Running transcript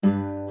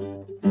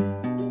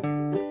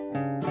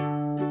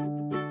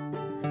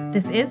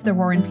This is the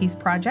War and Peace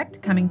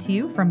Project, coming to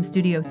you from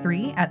Studio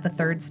 3 at the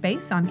Third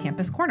Space on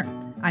Campus Corner.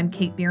 I'm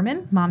Kate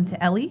Bierman, mom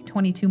to Ellie,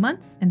 22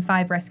 months, and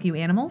 5 rescue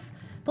animals,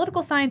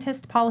 political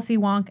scientist, policy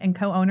wonk, and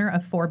co-owner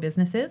of 4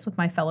 businesses with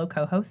my fellow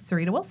co-host,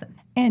 Sarita Wilson.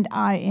 And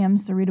I am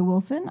Sarita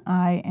Wilson.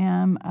 I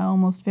am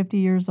almost 50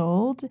 years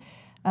old,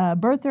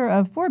 birther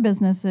of 4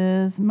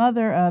 businesses,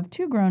 mother of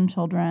 2 grown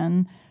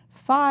children,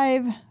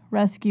 5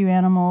 rescue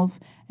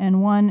animals,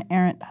 and 1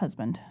 errant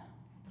husband.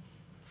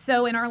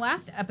 So in our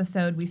last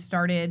episode, we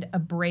started a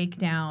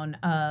breakdown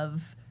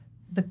of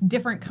the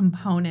different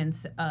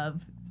components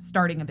of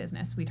starting a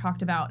business. We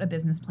talked about a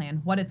business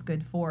plan, what it's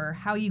good for,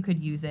 how you could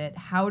use it,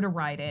 how to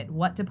write it,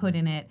 what to put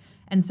in it.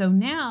 And so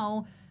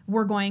now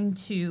we're going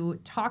to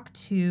talk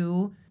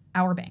to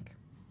our bank.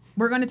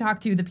 We're going to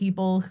talk to the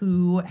people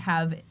who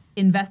have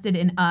invested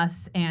in us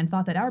and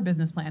thought that our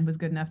business plan was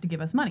good enough to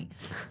give us money.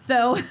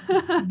 So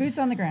Boots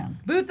on the ground.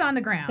 Boots on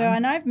the ground. So,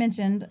 and I've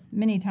mentioned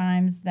many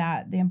times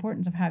that the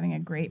importance of having a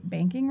great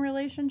banking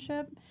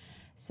relationship.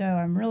 So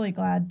I'm really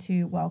glad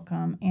to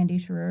welcome Andy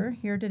Scherer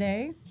here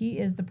today. He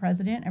is the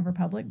president of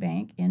Republic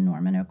Bank in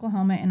Norman,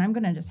 Oklahoma, and I'm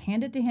going to just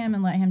hand it to him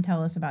and let him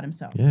tell us about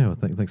himself. Yeah, well,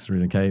 thanks,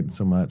 Sarita and Kate,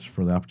 so much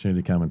for the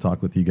opportunity to come and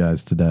talk with you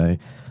guys today.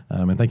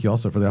 And thank you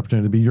also for the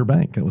opportunity to be your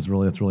bank. That's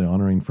really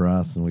honoring for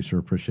us, and we sure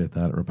appreciate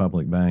that at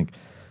Republic Bank.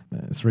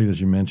 Sarita, as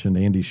you mentioned,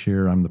 Andy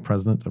Scherer, I'm the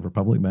president of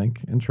Republic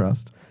Bank and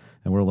Trust,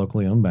 and we're a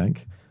locally owned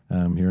bank.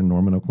 Here in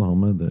Norman,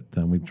 Oklahoma,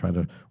 that we try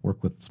to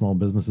work with small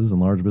businesses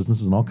and large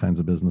businesses and all kinds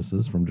of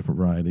businesses from different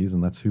varieties,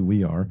 and that's who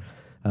we are.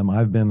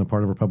 I've been a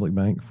part of Republic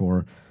Bank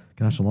for,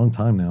 a long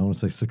time now. I want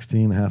to say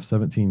 16 and a half,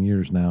 17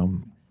 years now,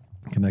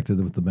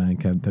 connected with the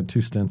bank. Had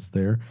 2 stints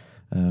there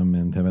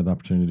and have had the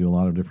opportunity to do a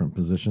lot of different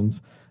positions.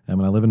 And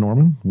I live in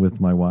Norman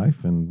with my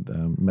wife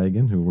and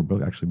Megan, who were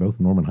both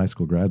Norman High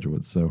School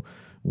graduates. So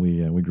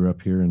we grew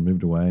up here and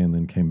moved away and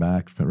then came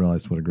back,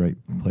 realized what a great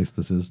place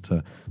this is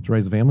to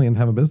raise a family and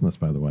have a business,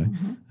 by the way.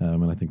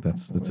 Mm-hmm. And I think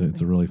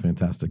it's a really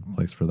fantastic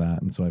place for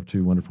that. And so I have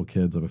 2 wonderful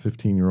kids. I have a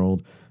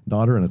 15-year-old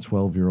daughter and a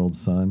 12-year-old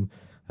son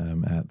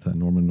at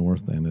Norman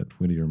North and at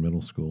Whittier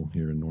Middle School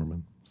here in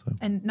Norman. So.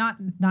 And not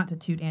to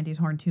toot Andy's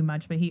horn too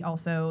much, but he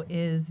also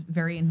is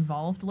very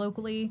involved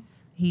locally.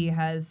 He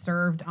has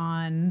served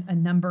on a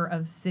number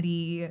of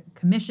city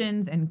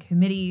commissions and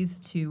committees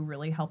to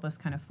really help us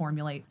kind of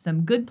formulate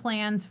some good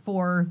plans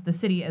for the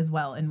city as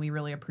well, and we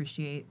really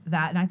appreciate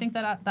that. And I think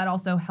that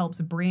also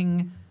helps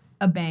bring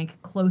a bank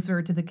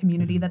closer to the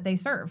community that they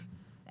serve.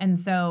 And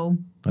so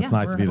that's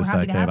nice of you to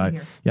say, Kate. I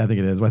think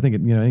it is. Well, I think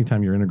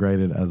anytime you're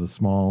integrated as a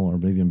small or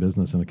medium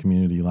business in a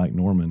community like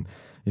Norman,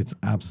 it's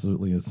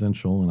absolutely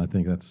essential, and I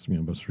think that's,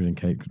 both Sarita and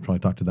Kate could probably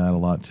talk to that a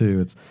lot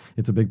too.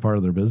 It's a big part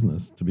of their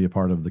business to be a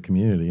part of the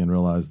community and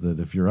realize that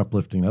if you're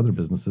uplifting other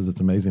businesses, it's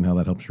amazing how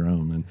that helps your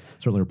own. And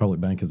certainly Republic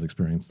Bank has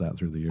experienced that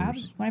through the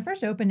years. When I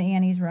first opened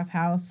Annie's Rough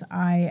House,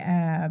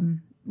 I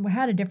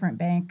had a different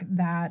bank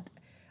that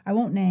I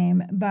won't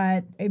name,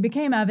 but it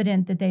became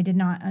evident that they did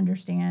not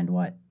understand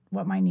what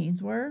my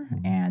needs were,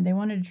 mm-hmm. and they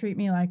wanted to treat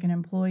me like an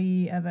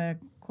employee of a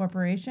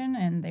corporation,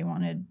 and they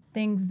wanted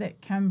things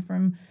that come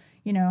from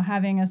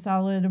having a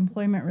solid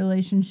employment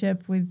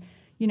relationship with,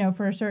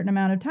 for a certain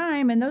amount of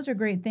time. And those are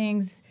great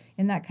things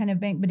in that kind of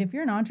bank. But if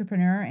you're an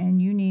entrepreneur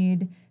and you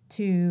need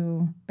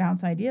to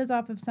bounce ideas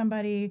off of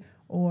somebody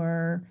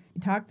or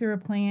talk through a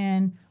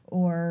plan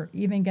or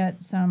even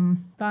get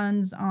some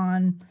funds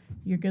on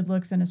your good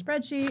looks in a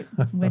spreadsheet,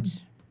 which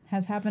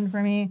has happened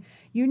for me,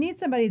 you need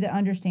somebody that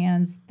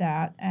understands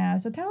that.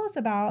 So tell us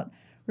about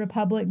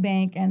Republic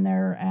Bank and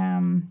their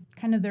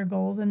kind of their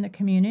goals in the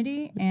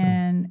community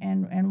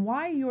and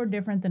why you're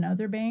different than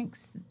other banks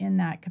in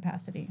that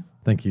capacity.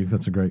 Thank you.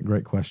 That's a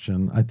great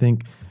question. I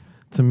think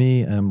to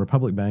me,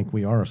 Republic Bank,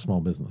 we are a small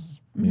business.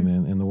 Mm-hmm. I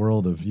mean, in the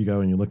world of, you go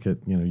and you look at,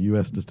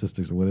 U.S.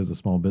 statistics of what is a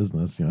small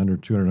business, under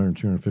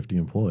 250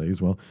 employees.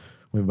 Well,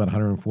 we have about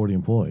 140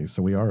 employees,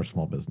 so we are a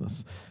small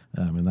business.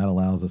 And that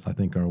allows us, I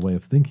think, our way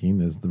of thinking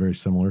is very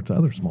similar to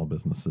other small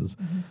businesses.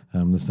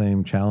 Mm-hmm. The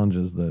same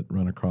challenges that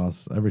run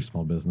across every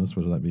small business,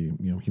 whether that be,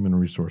 human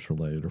resource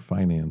related or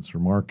finance or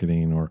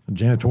marketing or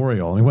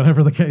janitorial, and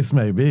whatever the case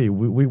may be,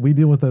 we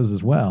deal with those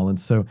as well. And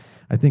so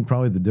I think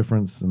probably the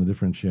difference and the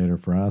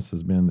differentiator for us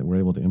has been that we're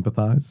able to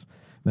empathize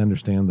and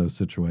understand those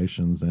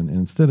situations. And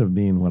instead of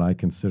being what I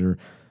consider,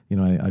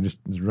 I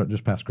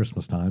just passed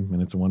Christmas time,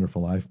 and it's a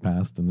wonderful life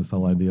past, and this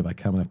whole idea of I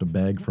come and have to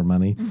beg for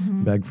money,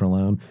 mm-hmm. beg for a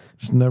loan,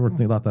 just never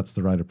thought that's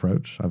the right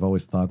approach. I've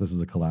always thought this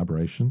is a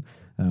collaboration.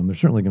 There's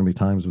certainly going to be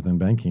times within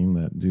banking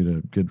that, due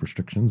to good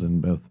restrictions,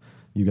 and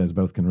you guys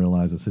both can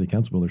realize at City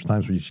Council, there's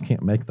times where you just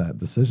can't make that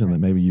decision that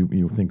maybe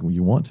you think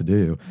you want to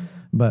do. Mm-hmm.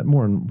 But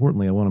more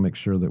importantly, I want to make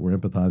sure that we're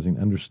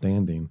empathizing,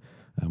 understanding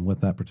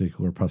what that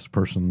particular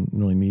person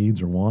really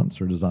needs or wants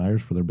or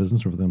desires for their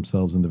business or for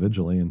themselves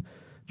individually, and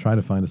try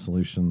to find a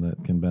solution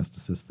that can best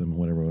assist them in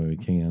whatever way we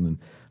can. And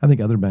I think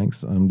other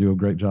banks do a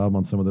great job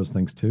on some of those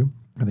things too.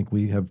 I think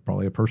we have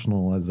probably a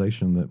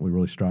personalization that we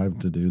really strive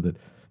to do that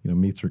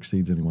meets or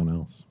exceeds anyone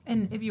else.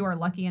 And if you are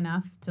lucky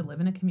enough to live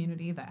in a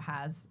community that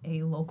has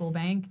a local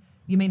bank,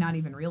 you may not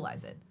even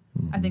realize it.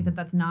 I think that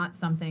that's not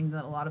something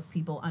that a lot of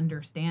people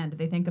understand.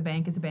 They think a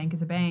bank is a bank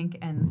is a bank,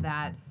 and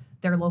that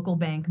their local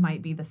bank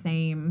might be the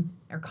same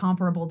or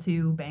comparable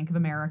to Bank of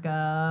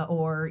America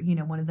or,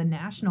 one of the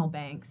national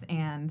banks.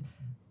 And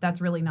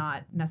that's really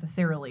not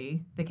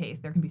necessarily the case.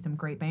 There can be some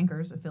great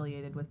bankers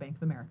affiliated with Bank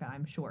of America,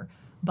 I'm sure.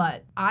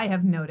 But I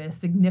have noticed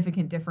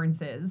significant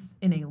differences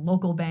in a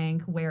local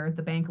bank where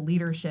the bank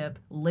leadership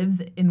lives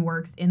and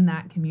works in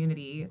that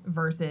community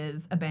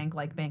versus a bank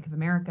like Bank of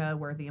America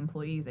where the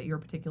employees at your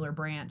particular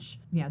branch,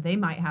 they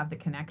might have the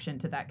connection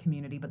to that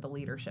community, but the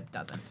leadership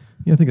doesn't.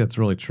 Yeah, I think that's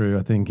really true.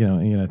 I think,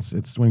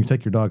 it's when you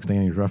take your dog to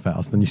Annie's Rough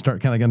House, then you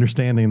start kind of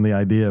understanding the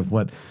idea of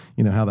what,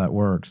 how that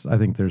works. I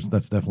think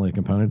that's definitely a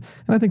component.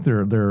 And I think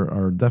there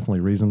are definitely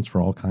reasons for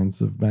all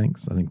kinds of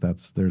banks. I think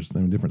there's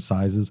different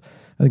sizes.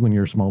 I think when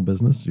you're a small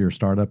business, you're a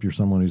startup, you're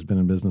someone who's been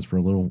in business for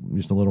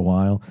just a little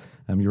while,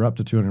 you're up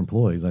to 200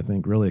 employees. I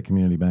think really a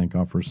community bank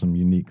offers some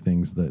unique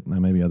things that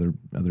maybe other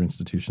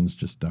institutions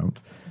just don't.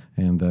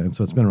 And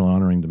so it's been real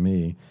honoring to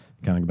me,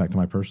 kind of back to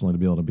my personally, to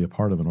be able to be a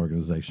part of an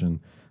organization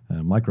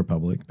like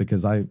Republic,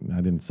 because I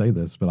didn't say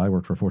this, but I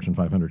worked for a Fortune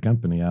 500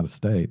 company out of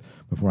state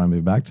before I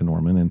moved back to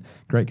Norman, and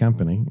great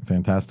company,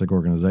 fantastic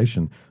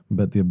organization,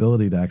 but the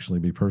ability to actually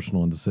be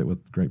personal and to sit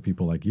with great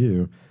people like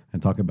you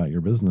and talk about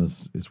your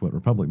business is what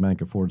Republic Bank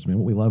affords me, and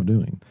what we love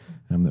doing,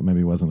 and that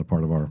maybe wasn't a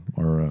part of our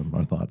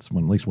thoughts,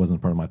 at least wasn't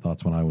a part of my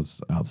thoughts when I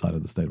was outside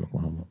of the state of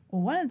Oklahoma.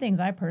 Well, one of the things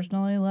I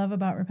personally love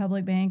about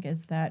Republic Bank is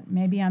that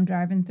maybe I'm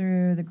driving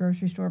through the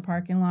grocery store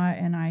parking lot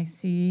and I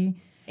see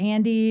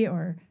Andy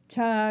or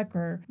Chuck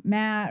or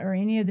Matt or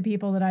any of the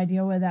people that I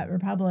deal with at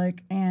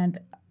Republic, and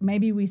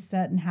maybe we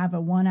sit and have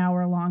a 1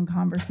 hour long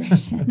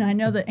conversation. I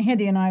know that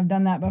Andy and I have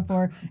done that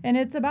before, and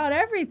it's about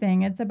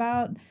everything. It's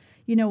about,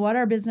 what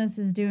our business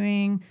is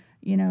doing,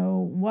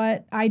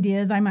 what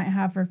ideas I might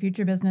have for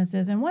future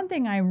businesses. And one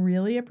thing I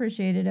really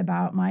appreciated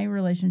about my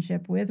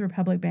relationship with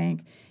Republic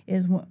Bank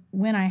is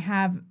when I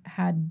have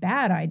had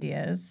bad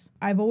ideas,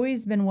 I've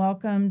always been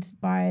welcomed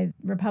by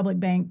Republic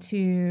Bank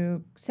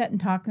to sit and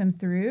talk them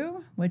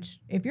through,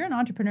 which if you're an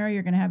entrepreneur,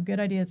 you're going to have good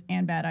ideas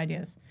and bad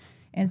ideas.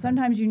 And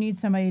sometimes you need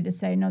somebody to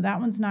say, no, that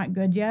one's not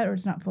good yet, or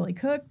it's not fully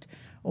cooked,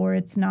 or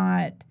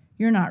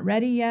you're not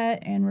ready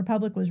yet. And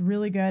Republic was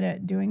really good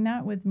at doing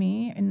that with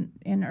me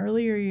in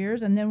earlier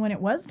years. And then when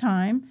it was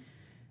time,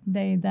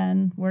 they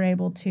then were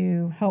able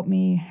to help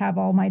me have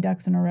all my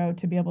ducks in a row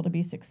to be able to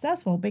be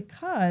successful,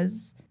 because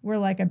we're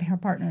like a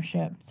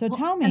partnership. So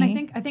tell me.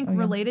 And I think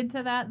related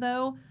to that,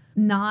 though,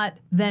 not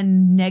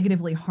then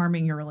negatively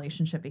harming your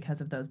relationship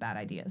because of those bad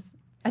ideas.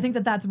 I think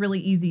that that's really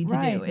easy to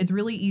do. It's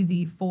really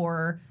easy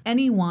for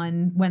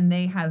anyone, when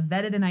they have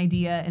vetted an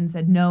idea and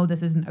said, no,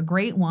 this isn't a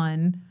great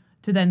one,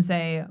 to then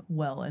say,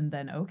 well, and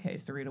then, okay,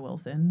 Sarita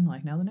Wilson,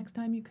 now the next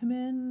time you come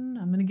in,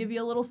 I'm going to give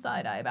you a little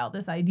side eye about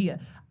this idea.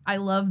 I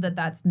love that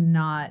that's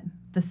not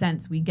the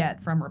sense we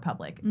get from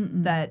Republic,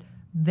 that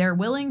they're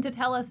willing to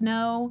tell us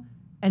no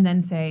and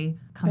then say,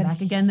 come back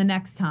again the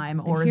next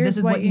time, or this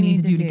is what you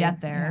need to do to get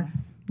there.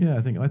 Yeah,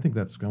 I think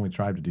that's when we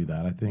tried to do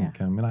that. I think, it's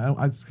kind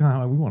of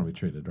how we want to be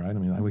treated, right? I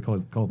mean, we call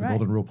it the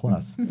Golden Rule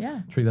Plus.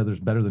 Treat others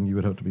better than you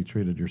would hope to be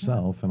treated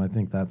yourself, and I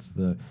think that's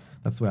the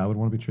way I would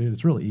want to be treated.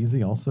 It's really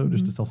easy, also,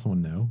 just to tell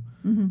someone no.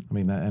 I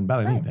mean, and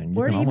about anything,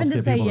 you can almost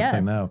get people to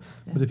say no.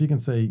 But if you can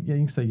say, you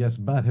can say yes,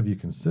 but have you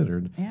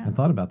considered and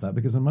thought about that?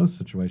 Because in most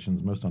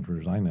situations, most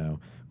entrepreneurs I know,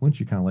 once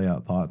you kind of lay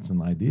out thoughts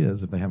and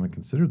ideas, if they haven't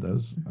considered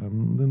those,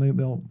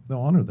 then they'll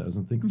honor those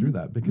and think through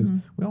that, because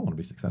we all want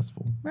to be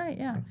successful. Right.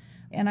 Yeah.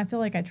 And I feel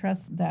like I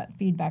trust that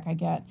feedback I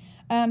get.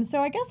 So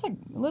I guess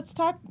let's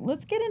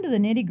get into the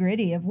nitty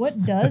gritty of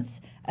what does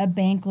a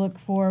bank look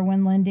for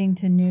when lending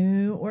to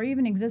new or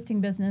even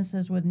existing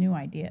businesses with new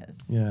ideas?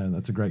 Yeah,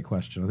 that's a great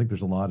question. I think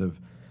there's a lot of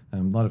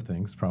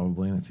things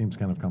probably, and it seems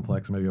kind of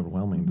complex and maybe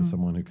overwhelming to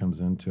someone who comes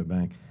into a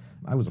bank.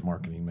 I was a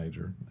marketing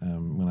major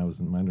when I was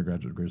in my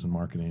undergraduate degree in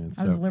marketing. And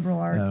I was liberal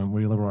arts. Were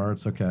you liberal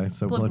arts? Okay.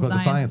 So political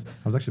science.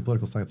 I was actually a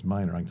political science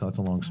minor. I can tell that's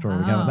a long story.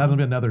 That'll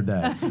be another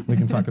day. We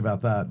can talk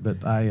about that.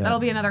 But that'll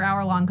be another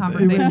hour-long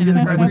conversation in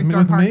the grocery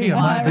store parking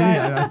lot.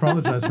 I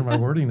apologize for my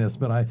wordiness,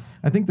 but I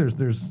think there's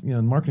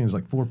in marketing there's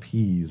like 4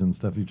 P's and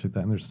stuff. You took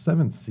that, and there's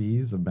 7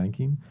 C's of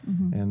banking.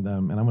 And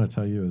I'm going to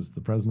tell you, as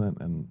the president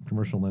and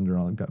commercial lender,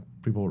 I've got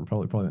people who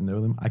probably that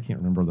know them. I can't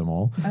remember them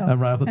all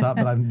right off the top,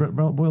 but I've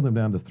boiled them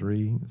down to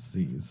 3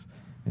 C's.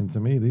 And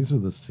to me, these are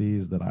the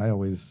C's that I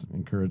always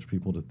encourage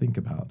people to think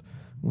about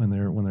when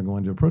they're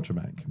going to approach a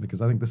bank, because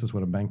I think this is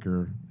what a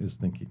banker is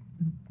thinking.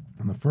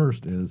 And the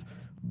first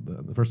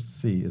the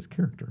first C is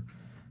character.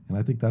 And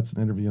I think that's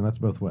an interview, and that's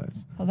both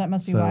ways. Well, that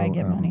must be why I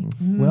get money.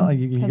 Well,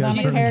 you guys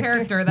I'm a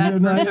character, that's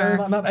for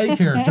sure. Not a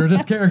character,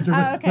 just character.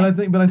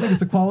 Okay. But I think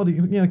it's a quality.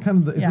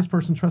 Is this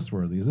person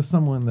trustworthy? Is this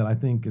someone that I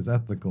think is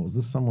ethical? Is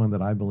this someone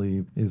that I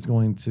believe is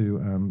going to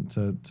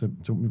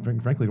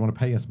frankly want to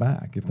pay us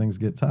back if things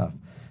get tough?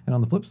 And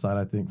on the flip side,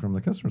 I think from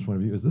the customer's point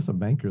of view, is this a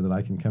banker that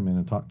I can come in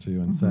and talk to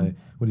and say,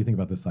 what do you think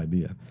about this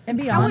idea? And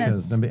be How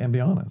honest. Because, and be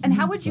honest. And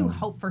how would you So-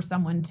 hope for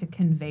someone to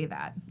convey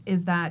that?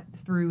 Is that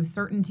through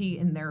certainty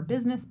in their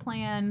business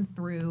plan,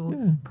 through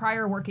Yeah.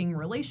 prior working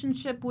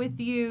relationship with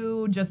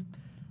you, just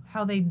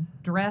how they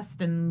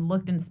dressed and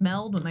looked and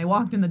smelled when they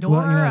walked in the door?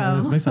 Well, and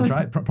this may sound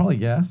right. Probably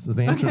yes is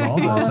the answer to all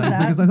Okay. those All of things, that.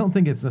 because I don't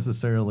think it's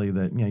necessarily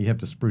that you have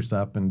to spruce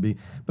up and be.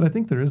 But I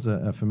think there is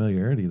a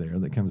familiarity there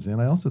that comes in.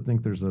 I also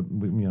think there's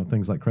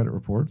things like credit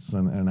reports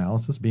and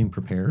analysis, being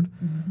prepared.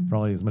 Mhm.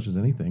 Probably as much as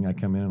anything, I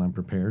come in and I'm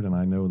prepared, and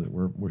I know that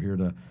we're here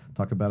to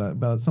talk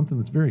about something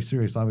that's very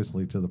serious,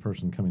 obviously, to the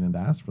person coming in to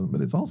ask for them.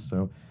 But it's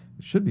also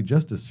it should be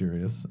just as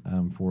serious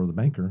for the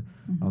banker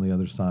on the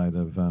other side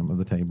of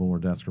the table or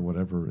desk or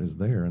whatever is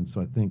there. And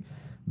so I think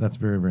that's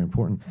very, very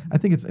important. I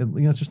think it's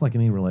just like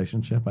any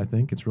relationship. I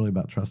think it's really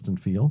about trust and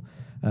feel.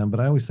 But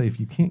I always say if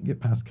you can't get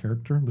past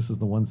character, this is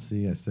the one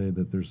C I say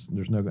that there's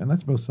no, and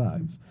that's both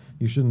sides.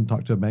 You shouldn't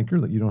talk to a banker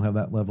that you don't have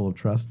that level of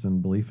trust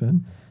and belief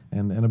in,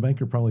 and a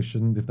banker probably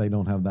shouldn't if they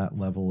don't have that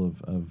level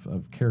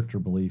of character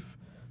belief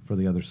for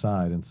the other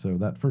side. And so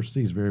that first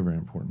C is very, very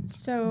important.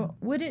 So,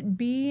 would it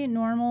be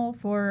normal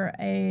for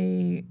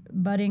a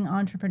budding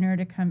entrepreneur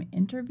to come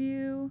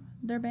interview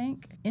their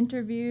bank?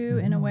 Interview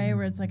in a way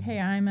where it's like, hey,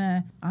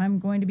 I'm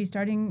going to be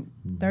starting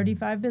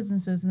 35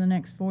 businesses in the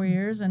next 4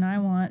 years, and I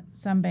want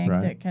some bank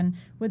Right. that can.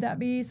 Would that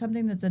be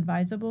something that's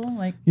advisable?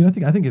 Like, I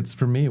think it's,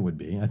 for me, it would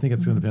be. I think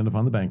it's going to depend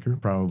upon the banker,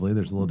 probably.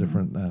 There's a little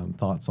different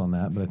thoughts on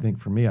that, but I think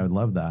for me, I would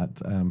love that.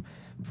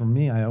 For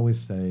me, I always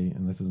say,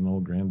 and this is an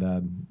old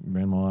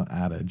grandma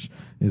adage,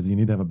 is you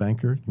need to have a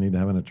banker, you need to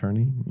have an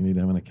attorney, you need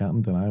to have an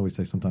accountant, and I always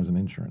say sometimes an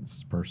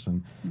insurance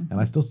person, and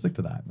I still stick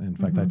to that. In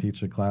fact, I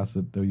teach a class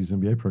at OU's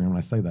MBA program, and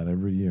I say that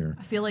every year.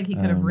 I feel like he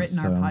could have written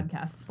our so-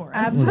 podcasts for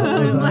us.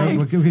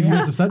 Absolutely. You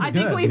guys have said I it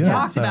think good, we've yeah,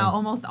 talked so- about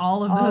almost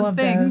all of All those of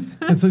things.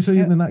 those. And so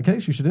in that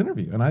case, you should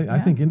interview. And I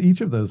think in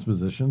each of those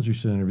positions, you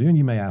should interview. And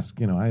you may ask,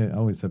 I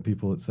always have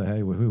people that say,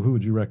 hey, well, who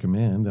would you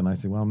recommend? And I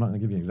say, well, I'm not going to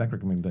give you an exact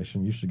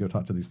recommendation. You should go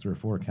talk to these 3 or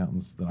 4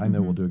 accountants that I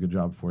know will do a good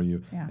job for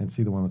you Yeah. and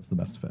see the one that's the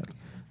best fit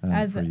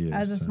as for you.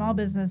 a So, small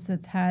business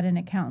that's had an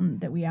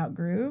accountant that we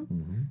outgrew,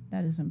 mhm.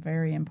 that is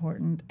very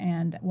important.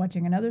 And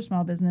watching another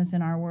small business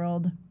in our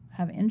world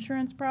have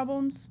insurance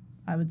problems,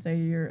 I would say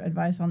your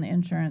advice on the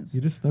insurance.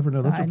 You just never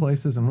know. Those are side.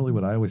 places, and really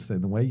what I always say,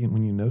 the way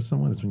when you know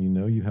someone is when you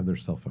know you have their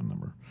cell phone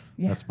number.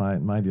 Yeah. That's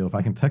my deal. If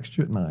I can text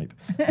you at night,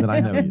 then I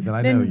know you. Then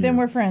I then, know you. then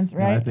we're friends,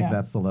 right? And I think Yeah.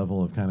 that's the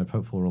level of kind of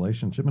hopeful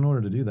relationship. In order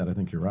to do that, I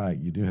think you're right.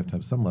 You do have to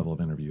have some level of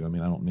interview. I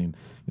mean, I don't mean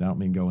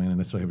go in and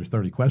necessarily have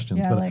 30 questions,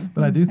 Yeah, like,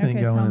 but I do think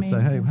okay, go in tell and say,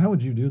 me. hey, how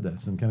would you do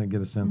this, and kind of get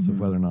a sense of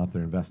whether or not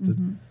they're invested.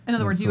 Mhm. In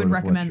other in words, you sort would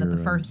of what recommend that the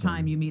you're, first so-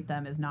 time you meet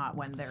them is not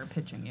when they're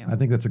pitching you. I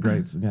think that's a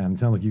great, and it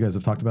sounds like you guys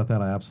have talked about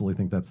that. I absolutely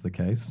think that's the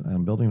case.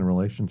 Building a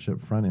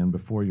relationship front end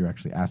before you're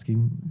actually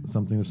asking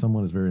something of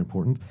someone is very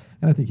important.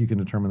 And I think you can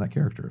determine that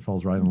character. It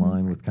falls right in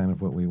line with kind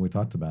of what we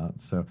talked about.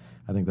 So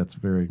I think that's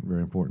very,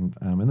 very important.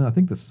 And then I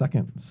think the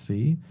second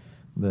C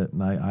that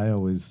I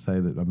always say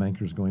that a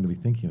banker is going to be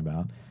thinking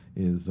about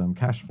is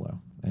cash flow.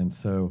 And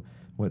so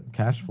what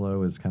cash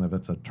flow is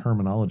it's a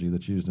terminology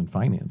that's used in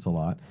finance a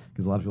lot,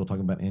 because a lot of people talk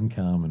about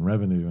income and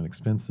revenue and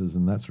expenses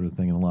and that sort of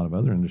thing in a lot of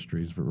other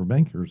industries. But we're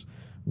bankers,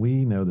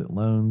 we know that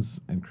loans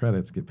and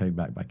credits get paid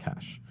back by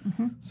cash.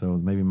 So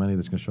maybe money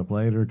that's going to show up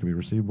later, could be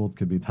receivable,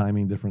 could be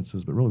timing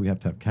differences, but really we have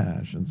to have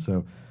cash. And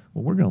so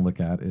what we're going to look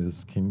at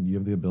is, can you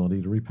have the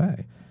ability to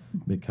repay?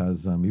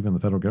 Because even the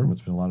federal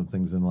government's been a lot of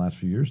things in the last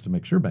few years to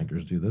make sure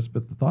bankers do this.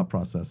 But the thought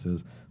process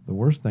is the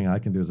worst thing I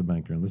can do as a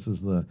banker, and this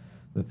is the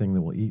thing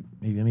that will eat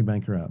any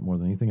banker out more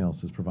than anything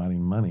else, is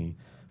providing money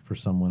for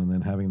someone and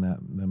then having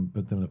them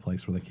put them in a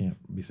place where they can't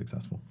be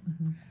successful.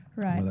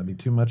 Right. Whether that be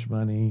too much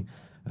money,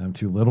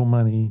 too little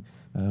money.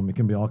 It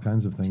can be all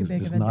kinds of things.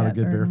 big Just of a not a debt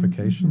good burden.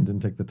 verification.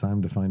 Didn't take the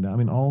time to find out. I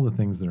mean, all the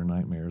things that are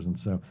nightmares. And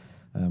so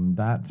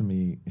that to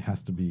me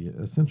has to be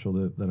essential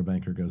that a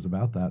banker goes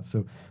about that.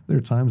 So there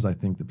are times I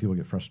think that people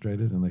get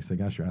frustrated and they say,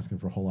 gosh, you're asking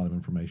for a whole lot of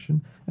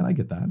information. And I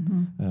get that.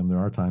 There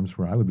are times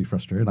where I would be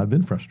frustrated. I've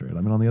been frustrated.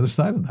 I've been on the other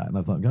side of that. And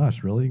I thought,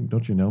 gosh, really?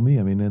 Don't you know me?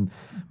 I mean,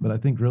 but I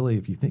think really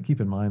if you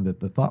keep in mind that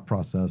the thought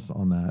process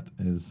on that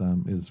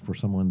is for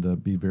someone to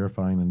be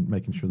verifying and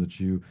making sure that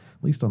you,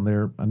 at least on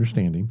their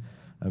understanding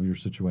of your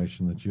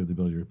situation, that you have the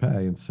ability to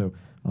repay. And so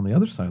on the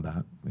other side of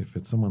that, if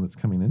it's someone that's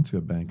coming into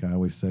a bank, I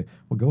always say,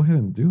 well, go ahead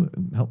and do it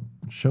and help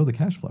show the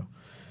cash flow.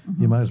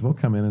 You might as well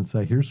come in and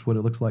say, here's what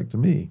it looks like to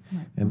me,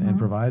 and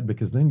provide,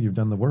 because then you've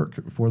done the work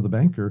for the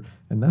banker,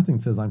 and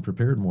nothing says I'm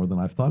prepared more than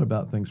I've thought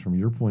about things from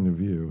your point of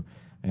view,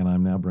 and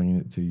I'm now bringing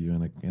it to you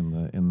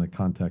in the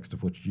context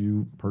of what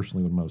you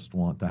personally would most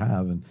want to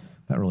have. And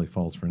that really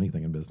falls for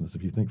anything in business.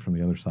 If you think from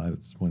the other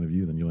side's point of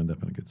view, then you'll end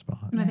up in a good spot.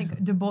 And I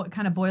think to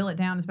kind of boil it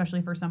down,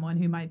 especially for someone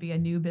who might be a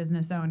new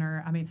business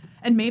owner. I mean,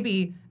 and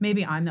maybe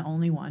I'm the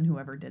only one who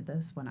ever did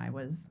this when I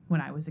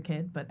was a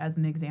kid. But as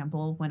an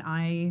example, when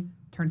I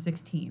turned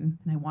 16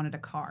 and I wanted a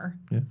car,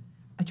 Yeah.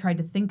 I tried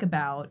to think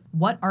about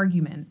what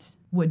argument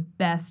would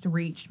best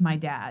reach my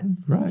dad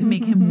Right. to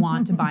make him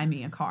want to buy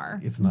me a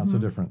car. It's not so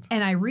different.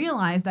 And I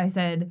realized, I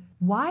said,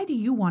 why do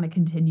you want to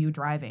continue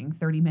driving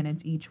 30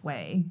 minutes each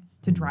way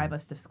to drive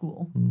us to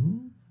school?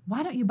 Mm-hmm.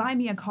 Why don't you buy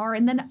me a car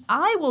and then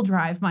I will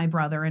drive my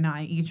brother and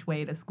I each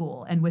way to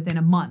school? And within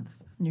a month,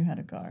 You had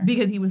a car.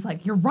 because he was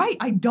like, you're right,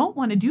 I don't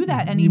want to do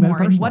that You made it anymore.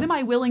 And what personal. am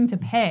I willing to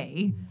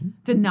pay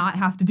to not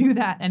have to do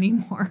that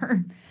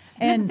anymore?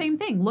 And it's the same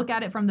thing. Look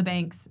at it from the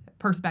bank's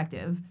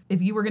perspective. If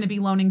you were going to be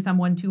loaning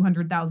someone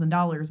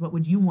 $200,000, what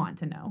would you want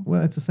to know?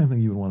 Well, it's the same thing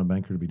you would want a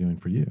banker to be doing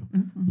for you.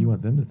 Mm-hmm. You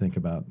want them to think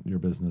about your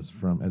business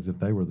from as if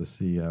they were the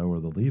CEO or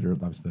the leader.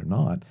 Obviously, they're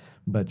not,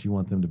 but you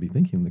want them to be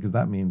thinking, because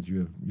that means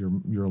you've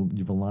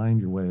aligned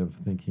your way of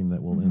thinking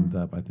that will end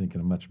up, I think,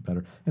 in a much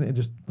better, and it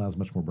just allows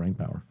much more brain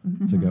power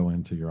to go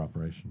into your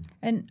operation.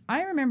 And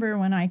I remember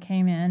when I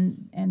came in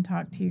and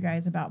talked to you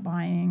guys about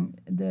buying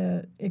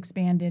the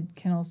expanded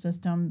kennel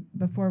system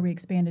before we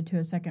expanded to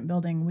a second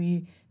building,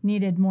 we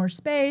needed more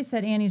space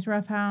at Annie's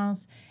Rough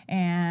House,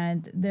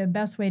 and the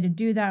best way to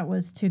do that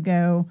was to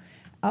go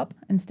up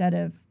instead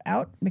of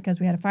out, because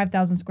we had a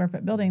 5,000 square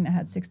foot building that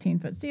had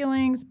 16-foot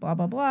ceilings, blah,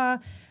 blah, blah.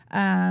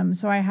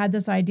 So I had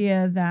this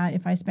idea that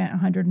if I spent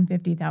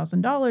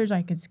 $150,000,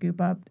 I could scoop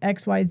up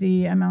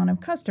XYZ amount of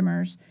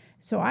customers.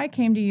 So I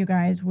came to you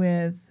guys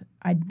with,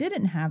 I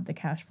didn't have the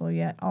cash flow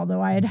yet,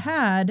 although I had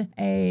had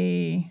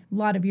a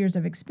lot of years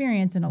of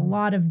experience and a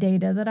lot of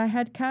data that I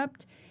had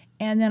kept.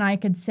 And then I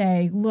could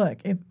say, look,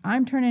 if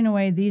I'm turning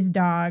away these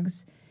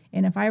dogs,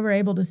 and if I were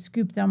able to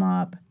scoop them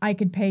up, I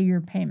could pay your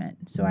payment.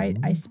 So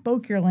I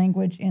spoke your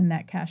language in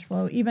that cash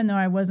flow, even though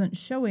I wasn't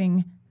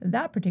showing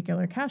that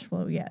particular cash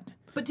flow yet.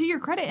 But to your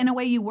credit, in a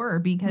way you were,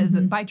 because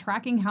by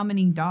tracking how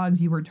many dogs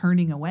you were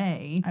turning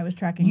away, I was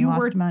tracking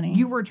lost money.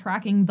 You were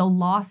tracking the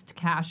lost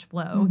cash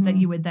flow that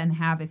you would then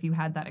have if you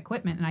had that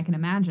equipment. And I can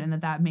imagine that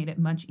that made it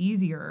much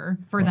easier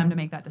for them to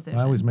make that decision.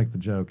 I always make the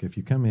joke, if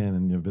you come in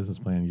and you have a business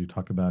plan, you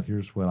talk about,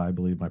 here's what I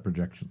believe my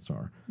projections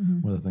are.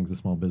 One of the things the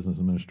Small Business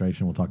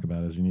Administration will talk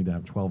about is you need to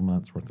have 12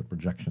 months worth of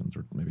projections,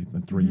 or maybe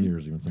 3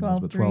 years even sometimes.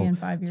 12, but 3 and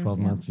 5 years. 12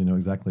 months, you know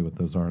exactly what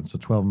those are. And so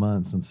 12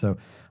 months. And so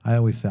I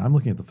always say, I'm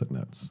looking at the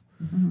footnotes.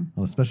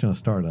 Well, especially on a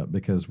startup,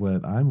 because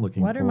what I'm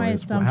looking What are for my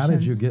is, well, how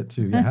did you get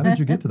to how did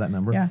you get to that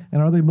number, Yeah.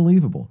 and are they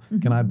believable?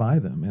 Can I buy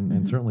them?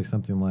 And certainly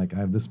something like I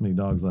have this many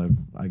dogs I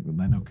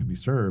know could be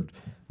served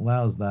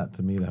allows that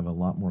to me to have a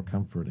lot more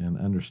comfort in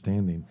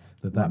understanding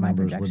that What my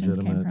number is projections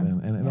came legitimate, from.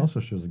 and it Yeah. also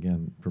shows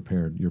again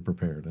you're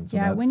prepared, and so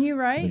Yeah, that- when you it's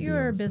a write big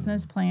your deal, so.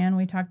 business plan,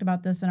 we talked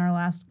about this in our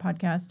last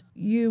podcast,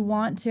 you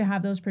want to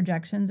have those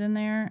projections in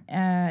there.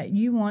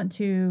 You want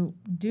to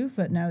do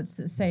footnotes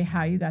that say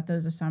how you got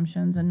those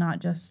assumptions and not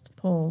just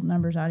pull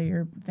numbers out of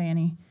your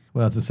fanny.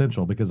 Well, it's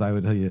essential, because I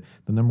would tell you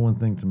the number one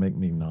thing to make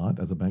me not,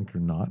 as a banker,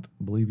 not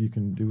believe you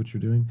can do what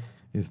you're doing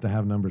is to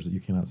have numbers that you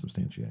cannot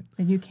substantiate.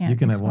 That you can't You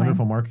can have a explain.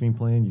 wonderful marketing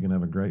plan, you can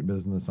have a great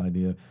business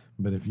idea,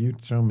 but if you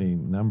show me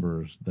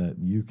numbers that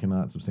you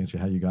cannot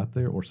substantiate how you got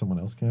there, or someone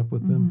else came up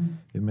with them,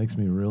 it makes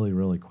me really,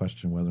 really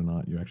question whether or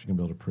not you're actually going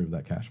to be able to prove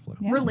that cash flow.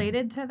 Yeah.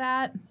 Related to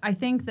that, I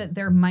think that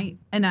there might,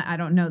 and I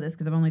don't know this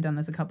because I've only done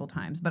this a couple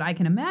times, but I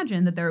can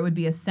imagine that there would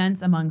be a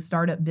sense among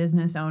startup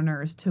business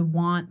owners to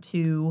want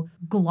to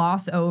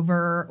gloss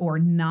over or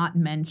not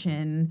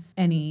mention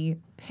any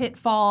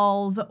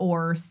pitfalls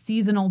or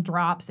seasonal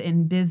drops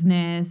in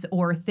business,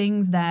 or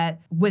things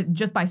that with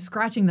just by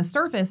scratching the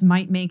surface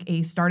might make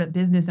a startup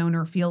business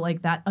owner feel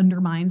like that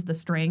undermines the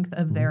strength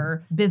of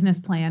their business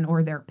plan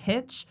or their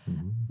pitch.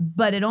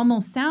 But it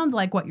almost sounds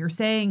like what you're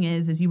saying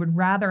is you would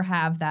rather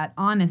have that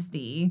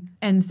honesty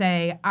and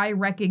say, I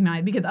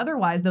recognize, because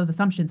otherwise those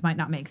assumptions might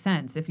not make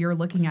sense. If you're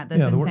looking at this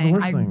Yeah, and the saying,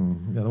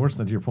 worst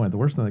thing, to your point, the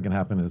worst thing that can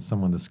happen is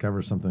someone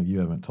discovers something that you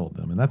haven't told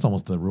them, and that's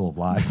almost a rule of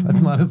life.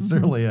 That's not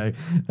necessarily a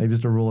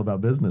just a rule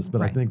about business, but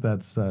Right. I think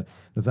that's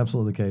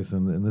absolutely the case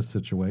in this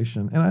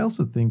situation. And I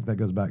also think that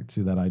goes back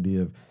to that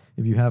idea of,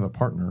 if you have a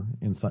partner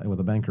inside with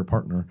a banker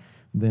partner,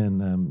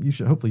 then you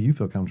should hopefully you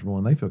feel comfortable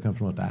and they feel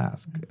comfortable to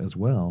ask as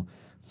well,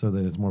 so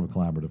that it's more of a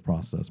collaborative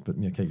process. But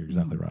yeah, Kate, you're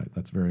exactly right.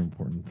 That's very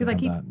important to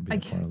Because have that and be a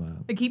part of that.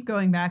 I keep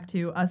going back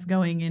to us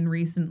going in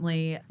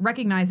recently,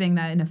 recognizing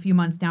that in a few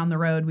months down the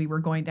road, we were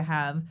going to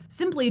have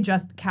simply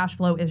just cash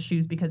flow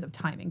issues because of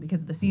timing, because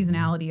of the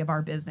seasonality of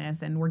our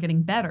business. And we're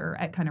getting better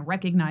at kind of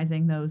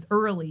recognizing those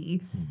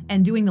early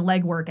and doing the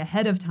legwork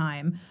ahead of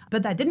time.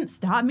 But that didn't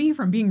stop me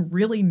from being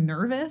really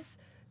nervous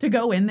to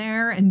go in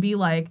there and be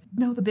like,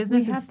 no, the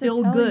business is have to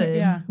still tell you, good.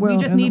 yeah. We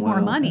just need more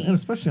And money.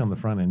 especially on the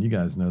front end, you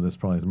guys know this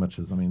probably as much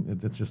as,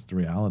 it's just the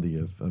reality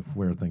of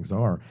where things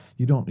are.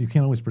 You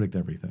can't always predict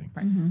everything.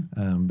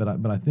 Right.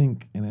 But I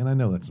think, and I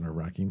know that's nerve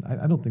wracking.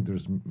 I don't think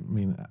there's,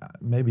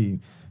 maybe,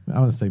 I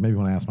want to say maybe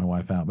when I ask my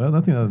wife out, but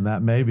nothing other than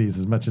that maybe is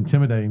as much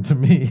intimidating to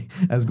me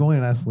as going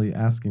and actually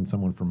asking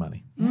someone for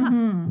money. Yeah.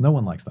 No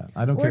one likes that.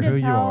 I don't Or care to who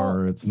you tell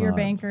are. It's your not.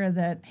 banker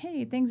that,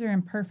 hey, things are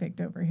imperfect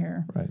over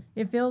here. Right.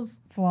 It feels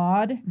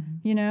flawed,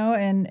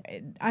 and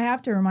I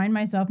have to remind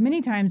myself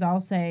many times.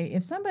 I'll say,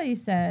 if somebody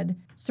said,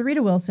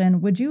 Sarita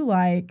Wilson, would you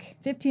like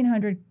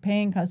 1,500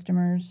 paying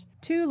customers,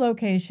 2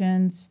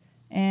 locations,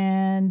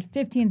 and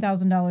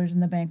 $15,000 in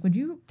the bank. Would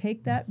you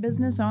take that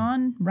business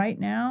on right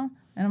now?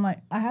 And I'm like,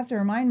 I have to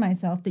remind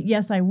myself that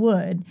yes, I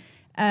would.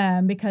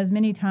 Because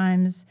many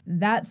times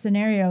that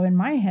scenario in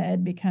my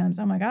head becomes,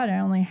 oh my God, I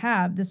only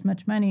have this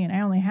much money and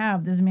I only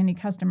have this many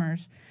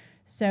customers.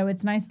 So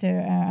it's nice to,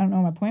 I don't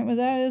know what my point with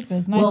that is, but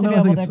it's nice to be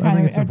able to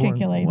kind of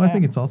articulate Well, that. I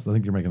think it's also, I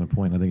think you're making a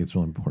point. I think it's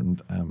really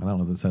important. And I don't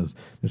know if this has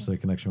necessarily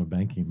a connection with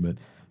banking, but,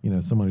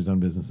 someone who's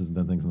owned businesses and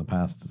done things in the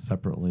past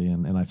separately,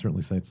 and I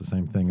certainly say it's the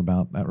same thing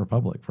about at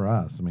Republic for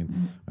us. I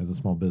mean, as a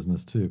small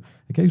business too,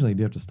 occasionally you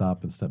do have to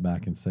stop and step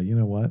back and say, you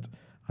know what?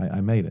 I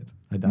made it.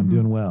 I'm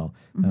doing well.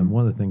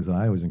 One of the things that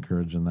I always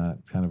encourage in that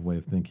kind of way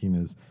of thinking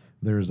is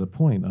there's a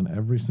point on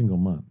every single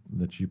month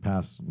that you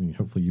pass,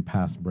 hopefully you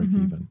pass break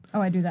even.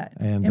 Oh, I do that.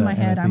 And in my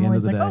head, I'm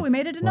always like, day, oh, we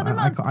made it another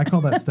month. I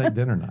call that steak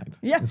dinner night.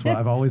 Yeah. That's what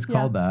I've always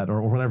called that,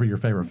 or whatever your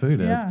favorite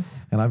food is. Yeah.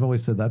 And I've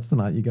always said that's the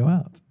night you go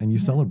out and you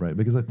celebrate.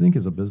 Because I think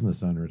as a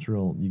business owner, it's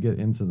real, you get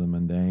into the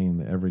mundane,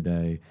 the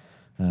everyday,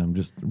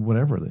 just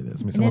whatever it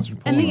is. I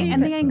mean,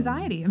 and the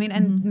anxiety. I mean,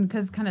 and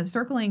because kind of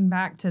circling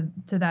back to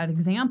that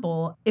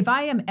example, if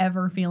I am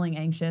ever feeling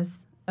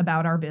anxious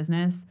about our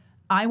business,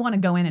 I want to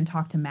go in and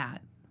talk to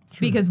Matt. Sure.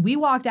 Because we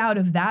walked out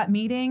of that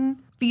meeting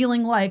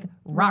feeling like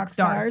rock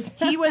stars.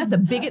 He was the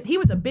biggest, he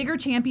was a bigger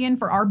champion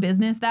for our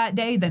business that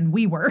day than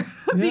we were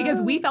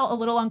because we felt a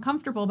little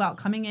uncomfortable about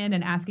coming in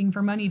and asking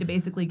for money to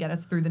basically get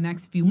us through the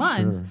next few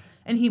months. Sure.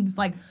 And he was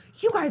like,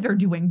 you guys are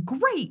doing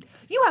great.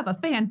 You have a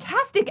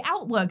fantastic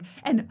outlook.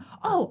 And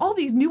all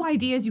these new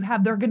ideas you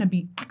have, they're going to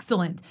be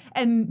excellent.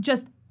 And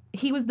just,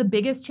 he was the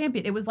biggest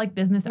champion. It was like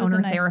business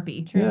owner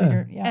therapy.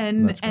 Yeah.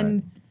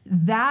 And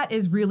that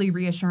is really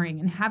reassuring.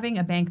 And having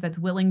a bank that's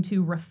willing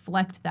to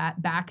reflect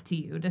that back to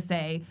you to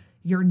say,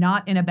 you're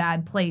not in a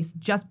bad place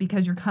just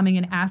because you're coming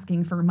and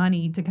asking for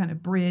money to kind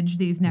of bridge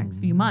these next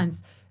few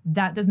months.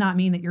 That does not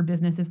mean that your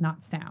business is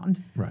not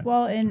sound. Right.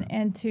 Well,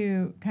 and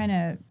to kind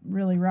of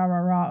really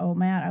rah,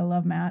 Matt, I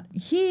love Matt.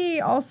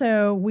 He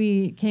also,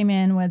 we came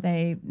in with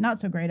a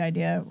not so great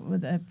idea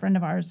with a friend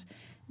of ours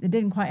that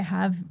didn't quite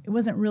have, it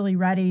wasn't really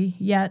ready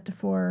yet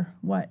for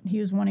what he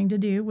was wanting to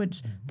do,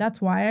 which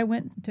that's why I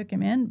went and took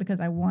him in,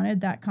 because I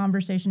wanted that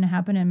conversation to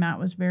happen. And Matt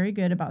was very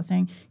good about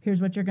saying, here's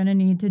what you're going to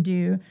need to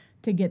do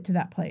to get to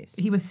that place.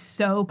 He was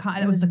so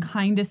kind. That was the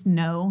kindest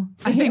no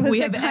I think we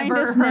have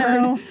ever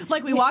heard. No.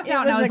 Like we walked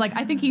out and I was like,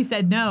 I think he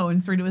said no.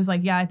 And Sarita was like,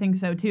 yeah, I think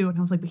so too. And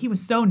I was like, but he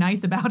was so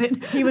nice about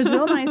it. He was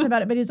real nice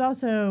about it, but he's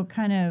also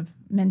kind of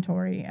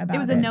mentory about it. It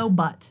was a no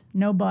but.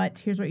 No but.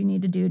 Here's what you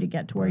need to do to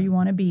get to where you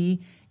want to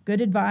be. Good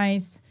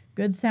advice,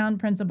 good sound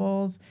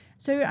principles.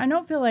 So I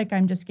don't feel like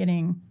I'm just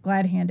getting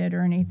glad-handed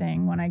or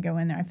anything when I go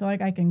in there. I feel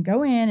like I can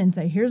go in and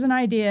say, here's an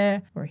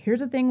idea, or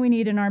here's a thing we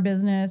need in our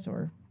business,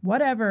 or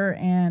whatever,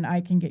 and I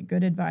can get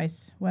good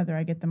advice whether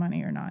I get the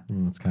money or not.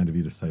 It's kind of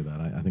you to say that.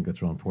 I think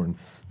that's real important.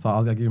 So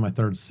I'll give you my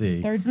third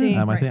C. Third C.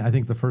 I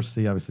think the first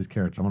C obviously is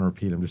character. I'm going to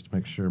repeat them just to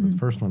make sure. But the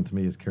first one to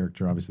me is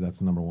character. Obviously, that's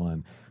the number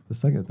one. The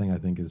second thing I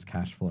think is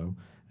cash flow.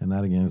 And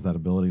that, again, is that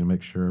ability to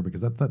make sure, because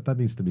that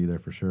needs to be there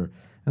for sure.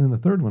 And then the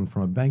third one,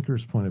 from a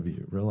banker's point of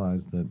view,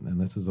 realize that, and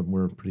this is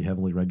we're a pretty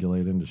heavily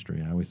regulated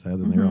industry. I always say, other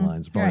than the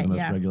airlines, probably the most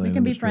regulated industry. We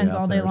can be friends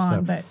all day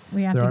long, but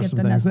we have to get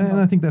the things. And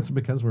I think that's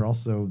because we're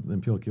also,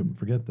 and people can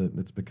forget that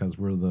it's because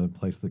we're the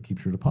place that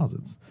keeps your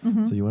deposits.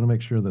 So you want to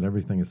make sure that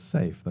everything is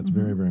safe. That's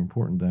very, very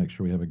important to make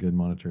sure we have a good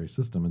monetary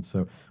system. And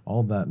so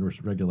all that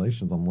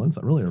regulations on the one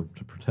side really are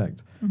to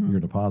protect your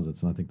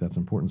deposits. And I think that's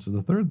important. So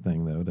the third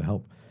thing, though, to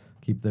help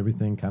keep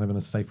everything kind of in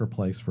a safer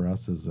place for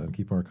us and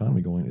keep our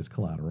economy going is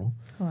collateral.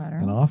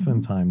 And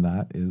oftentimes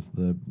that is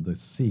the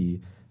C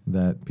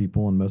that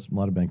people and a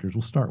lot of bankers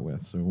will start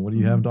with. So what do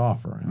you have to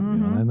offer?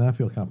 And I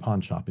feel kind of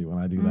pawn shoppy when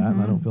I do that,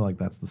 and I don't feel like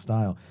that's the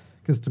style.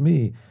 Because to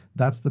me,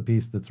 that's the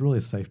piece that's really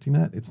a safety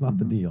net. It's not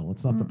the deal.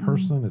 It's not the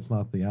person. It's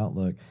not the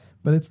outlook.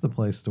 But it's the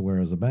place to where,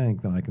 as a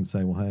bank, that I can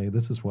say, well, hey,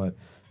 this is what,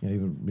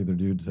 either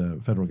due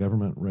to federal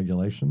government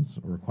regulations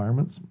or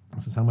requirements,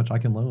 this is how much I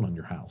can loan on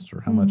your house, or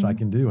how much I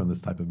can do in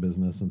this type of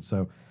business. And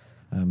so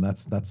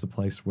that's a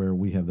place where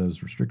we have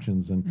those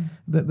restrictions, and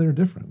they're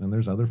different. And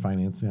there's other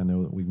financing. I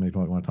know that we may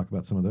want to talk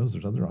about some of those.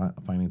 There's other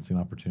financing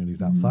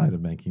opportunities outside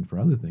of banking for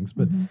other things,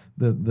 but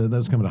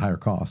those come at a higher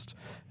cost.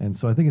 And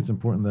so I think it's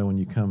important, though, when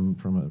you come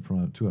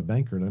to a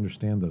banker, to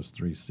understand those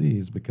three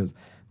C's, because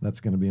that's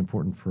going to be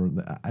important for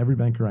every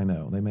banker I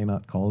know. They may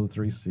not call the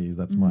three C's.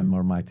 That's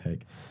my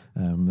take.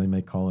 They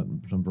may call it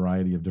some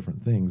variety of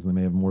different things. They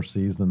may have more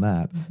C's than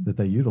that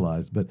they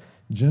utilize. But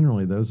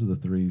generally, those are the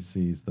three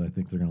C's that I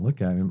think they're going to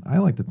look at. And I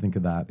like to think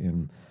of that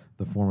in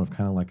the form of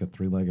kind of like a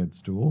three-legged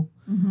stool.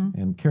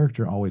 And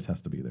character always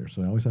has to be there.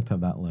 So I always have to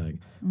have that leg.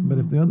 But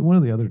if one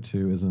of the other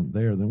two isn't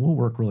there, then we'll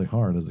work really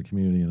hard as a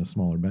community and a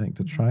smaller bank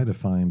to try to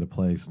find a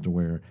place to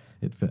where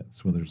it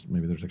fits. Where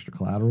maybe there's extra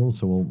collateral,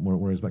 so we'll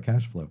worry about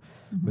cash flow.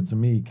 But to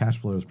me,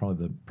 cash flow is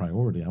probably the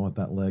priority. I want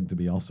that leg to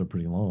be also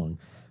pretty long,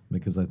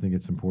 because I think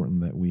it's important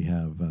that we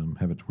have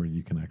a to where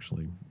you can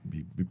actually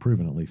be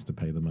proven at least to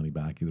pay the money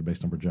back, either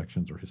based on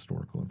projections or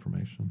historical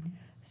information.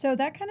 So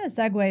that kind of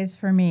segues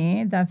for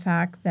me the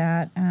fact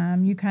that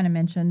you kind of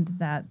mentioned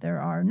that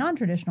there are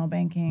non-traditional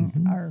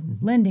banking or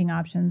lending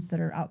options that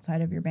are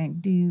outside of your bank.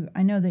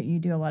 I know that you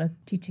do a lot of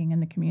teaching in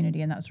the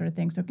community and that sort of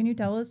thing. So can you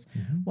tell us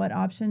what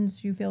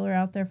options you feel are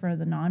out there for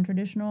the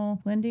non-traditional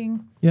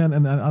lending? Yeah,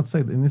 and I'd say,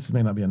 and this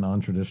may not be a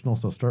non-traditional,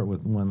 so I'll start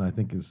with one that I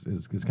think is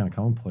kind of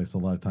commonplace a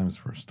lot of times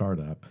for a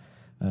startup.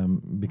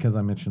 Because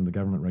I mentioned the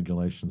government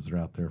regulations that are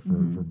out there for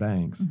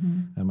banks.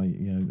 I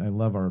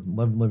love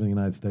living in the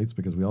United States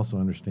because we also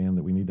understand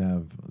that we need to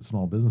have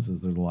small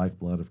businesses. They're the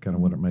lifeblood of kind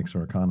of what it makes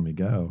our economy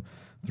go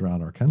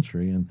throughout our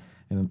country. And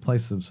in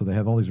place of, so they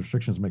have all these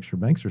restrictions to make sure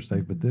banks are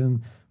safe, but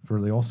then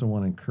they also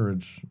want to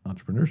encourage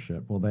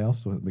entrepreneurship. Well, they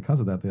also, because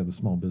of that, they have the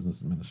Small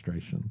Business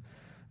Administration.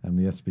 And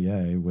the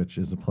SBA, which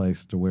is a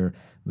place to where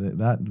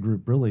that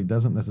group really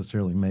doesn't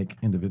necessarily make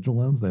individual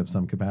loans. They have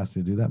some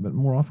capacity to do that, but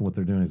more often what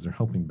they're doing is they're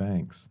helping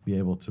banks be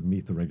able to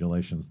meet the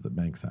regulations that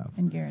banks have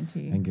and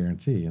guarantee.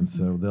 And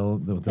so they'll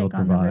Take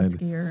on provide, the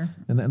riskier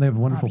and they have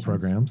wonderful options.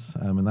 programs,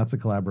 and that's a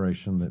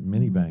collaboration that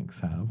many banks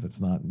have. It's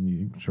not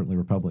certainly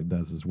Republic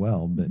does as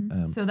well, but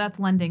So that's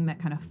lending that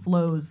kind of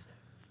flows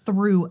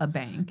through a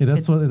bank. It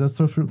does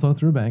flow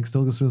through a bank.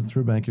 Still goes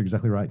through a bank. You're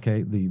exactly right,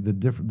 Kate. The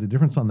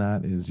difference on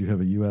that is you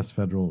have a U.S.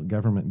 federal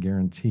government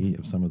guarantee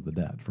of some of the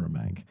debt for a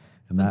bank,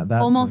 and that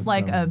almost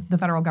like the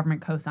federal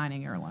government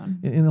co-signing your loan.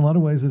 In a lot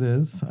of ways, it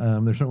is.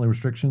 There's certainly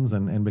restrictions,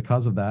 and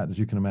because of that, as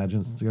you can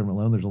imagine, since it's a government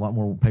loan, there's a lot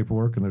more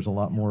paperwork and there's a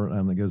lot more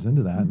that goes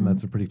into that, and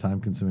that's a pretty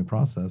time-consuming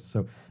process.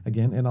 So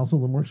again, and also a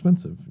little more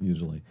expensive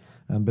usually,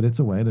 but it's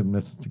a way to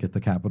get the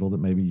capital that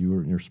maybe you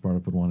or your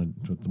startup would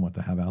want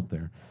to have out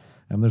there.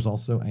 And there's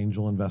also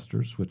angel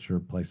investors, which are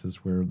places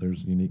where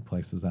there's unique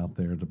places out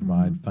there to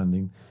provide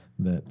funding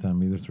that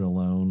either through a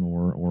loan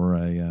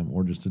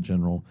or just a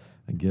general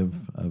give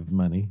of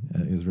money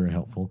is very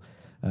helpful.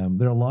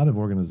 There are a lot of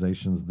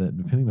organizations that,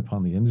 depending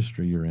upon the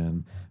industry you're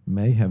in,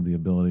 may have the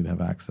ability to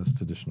have access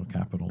to additional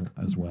capital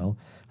as well.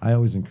 I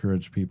always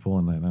encourage people,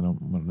 and I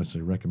don't want to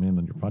necessarily recommend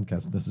on your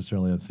podcast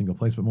necessarily a single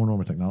place, but More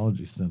Normal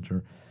Technology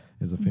Center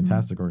is a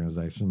fantastic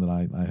organization that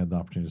I had the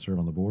opportunity to serve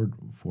on the board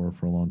for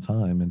a long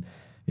time. And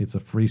it's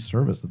a free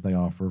service that they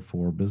offer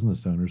for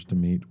business owners to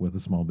meet with a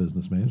small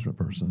business management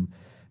person.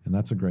 And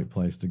that's a great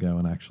place to go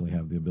and actually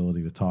have the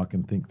ability to talk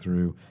and think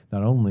through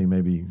not only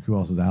maybe who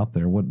else is out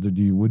there, should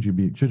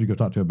you go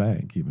talk to a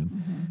bank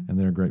even? And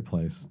they're a great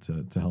place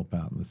to help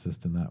out and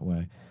assist in that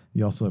way.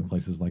 You also have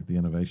places like the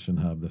Innovation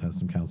Hub that has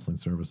some counseling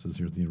services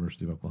here at the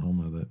University of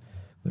Oklahoma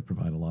that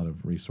provide a lot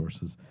of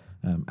resources.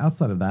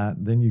 Outside of that,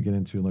 then you get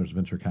into there's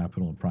venture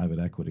capital and private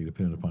equity,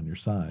 depending upon your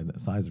size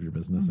of your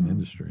business and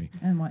industry.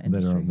 And what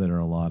industry? That are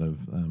a lot of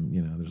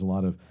there's a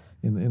lot of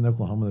in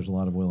Oklahoma. There's a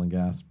lot of oil and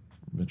gas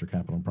venture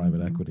capital and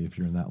private equity if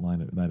you're in that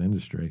line of that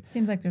industry.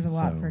 Seems like there's a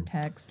lot for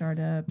tech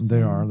startups.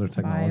 There are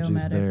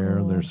technologies there.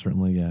 biomedical. There's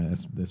certainly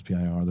the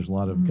SPIR. There's a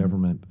lot of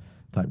government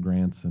type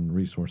grants and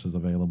resources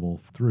available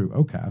through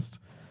OCAST.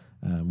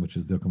 Which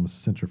is the Oklahoma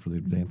Center for the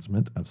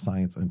Advancement of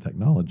Science and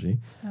Technology,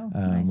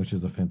 Nice. which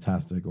is a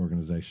fantastic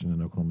organization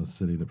in Oklahoma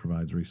City that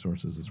provides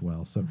resources as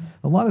well. So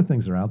a lot of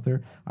things are out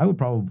there. I would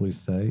probably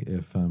say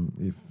if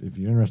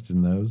you're interested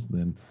in those,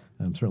 then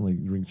certainly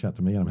reach out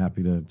to me. I'm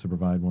happy to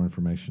provide more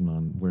information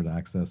on where to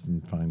access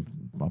and find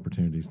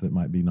opportunities that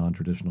might be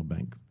non-traditional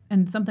bank.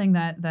 And something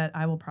that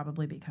I will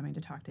probably be coming to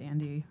talk to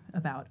Andy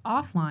about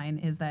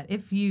offline is that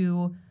if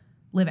you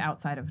live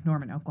outside of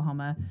Norman,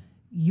 Oklahoma,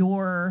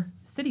 your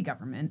city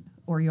government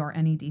or your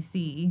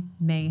NEDC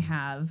may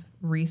have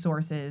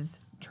resources,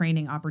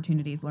 training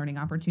opportunities, learning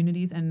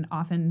opportunities, and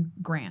often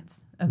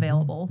grants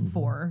available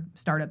for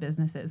startup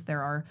businesses.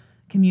 There are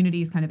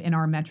communities kind of in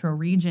our metro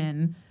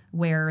region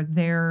where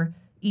their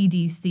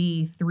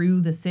EDC through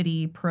the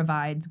city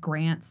provides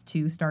grants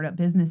to startup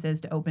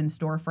businesses to open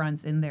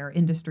storefronts in their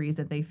industries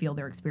that they feel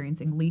they're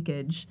experiencing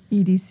leakage.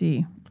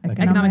 EDC.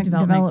 Economic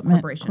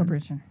Development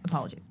Corporation.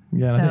 Apologies.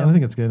 Yeah, and I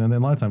think it's good. And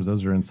then a lot of times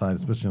those are inside,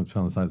 especially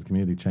on the side of the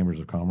community, chambers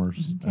of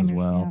commerce as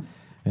well. Yeah.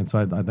 And so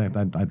I think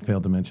I'd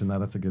failed to mention that.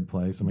 That's a good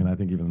place. I mean, I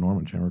think even the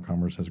Norman Chamber of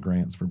Commerce has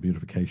grants for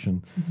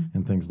beautification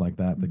and things like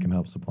that that can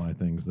help supply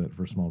things that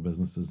for small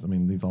businesses. I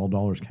mean, these all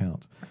dollars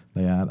count.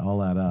 They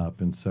all add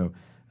up. And so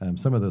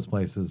some of those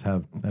places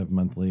have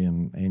monthly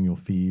and annual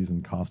fees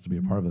and costs to be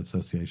a part of an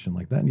association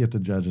like that. And you have to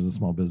judge as a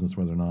small business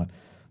whether or not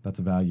that's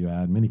a value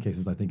add. In many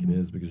cases, I think it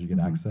is because you get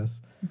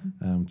access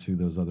to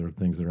those other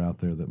things that are out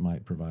there that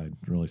might provide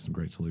really some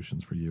great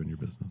solutions for you and your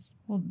business.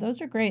 Well, those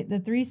are great. The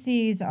 3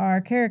 C's are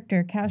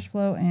character, cash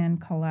flow,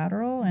 and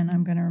collateral. And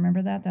I'm going to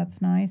remember that.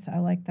 That's nice. I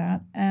like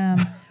that.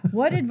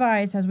 What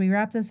advice, as we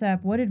wrap this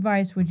up, what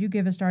advice would you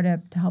give a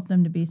startup to help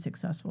them to be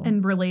successful?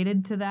 And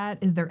related to that,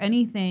 is there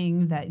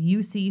anything that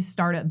you see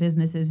startup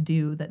businesses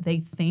do that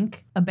they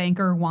think a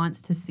banker wants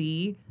to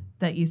see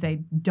that you say,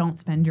 don't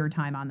spend your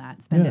time on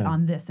that, spend it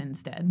on this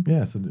instead?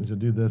 Yeah, so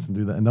do this and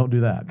do that, and don't do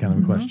that kind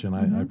of a question.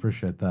 I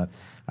appreciate that.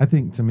 I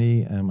think to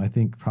me, I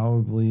think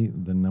probably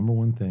the number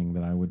one thing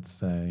that I would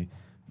say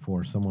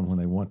for someone when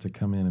they want to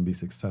come in and be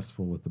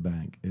successful with the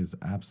bank is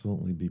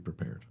absolutely be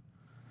prepared.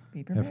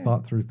 Be prepared. Have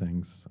thought through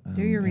things.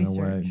 Do your in a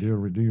way. research.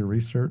 Do your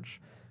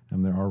research.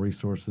 There are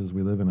resources.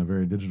 We live in a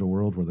very digital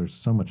world where there's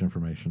so much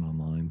information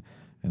online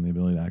and the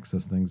ability to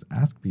access things.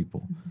 Ask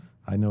people.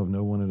 I know of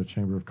no one at a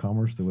chamber of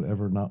commerce that would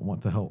ever not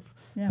want to help.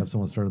 Yeah. Have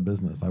someone start a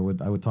business. I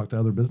would talk to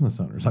other business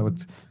owners. I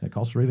would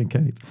call Sharita and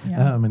Kate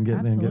Yeah, and get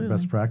absolutely.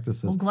 best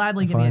practices. We'll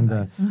gladly give you find,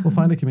 advice. We'll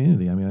find a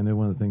community. I mean, I know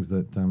one of the things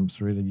that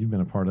Sharita, you've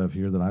been a part of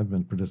here that I've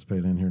been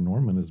participating in here in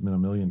Norman has been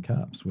 1,000,000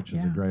 Caps, which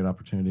is a Yeah. great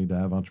opportunity to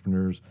have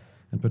entrepreneurs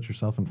and put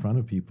yourself in front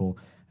of people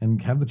and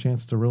have the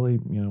chance to really,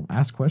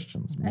 ask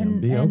questions,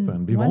 be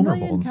open, be 1 vulnerable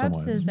Million in some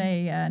Cups ways. is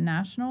a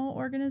national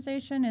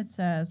organization. It's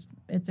a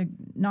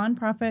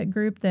nonprofit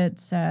group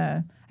that's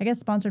I guess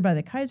sponsored by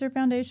the Kaiser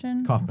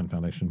Foundation. Kaufman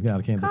Foundation, yeah,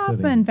 out of Kansas City.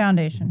 Kaufman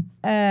Foundation.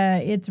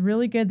 It's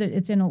really good that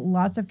it's in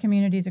lots of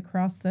communities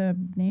across the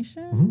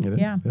nation. It is.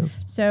 Yeah. It is.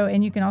 So,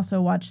 and you can also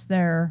watch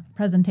their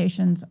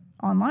presentations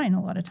online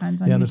a lot of times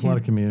on Yeah, YouTube. there's a lot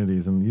of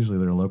communities, and usually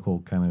they're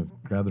local kind of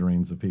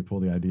gatherings of people.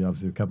 The idea,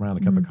 obviously, to come around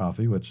a cup of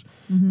coffee, which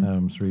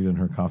Sharita and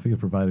her coffee have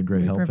provided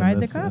great We help provide in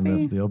the this, in coffee.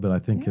 this deal. But I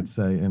think Yeah. it's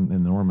in the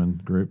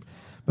Norman group.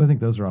 But I think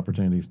those are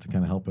opportunities to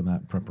kind of help in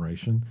that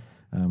preparation,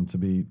 to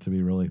be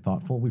really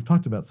thoughtful. We've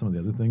talked about some of the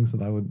other things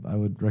that I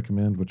would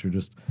recommend, which are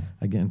just,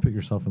 again, put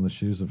yourself in the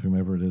shoes of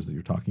whomever it is that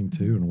you're talking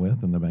to and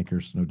with, and the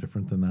banker's no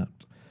different than that.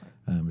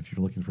 If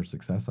you're looking for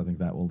success, I think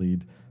that will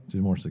lead to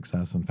more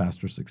success and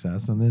faster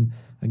success. And then,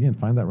 again,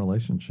 find that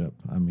relationship.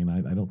 I mean,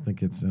 I don't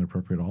think it's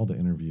inappropriate at all to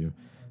interview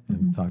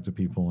and talk to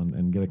people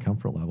and get a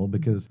comfort level,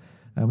 because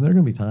there are going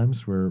to be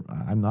times where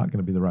I'm not going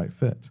to be the right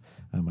fit.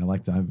 I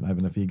have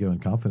enough ego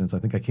and confidence. I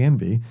think I can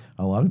be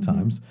a lot of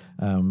times,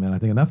 and I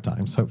think enough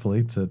times,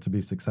 hopefully, to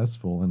be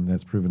successful, and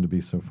that's proven to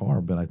be so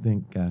far. But I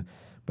think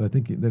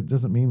that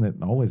doesn't mean that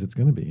always it's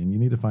going to be. And you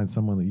need to find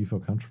someone that you feel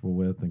comfortable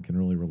with and can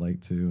really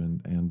relate to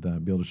and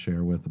be able to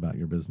share with about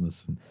your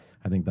business. And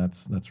I think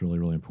that's really,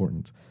 really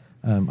important.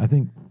 I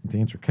think to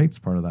answer Kate's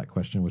part of that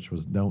question, which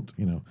was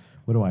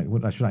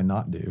what should I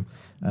not do?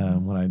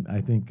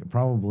 I think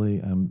probably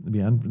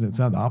it's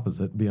not the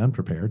opposite, be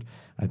unprepared.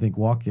 I think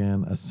walk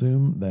in,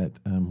 assume that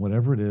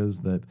whatever it is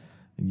that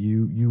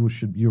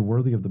you're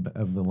worthy of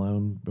the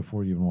loan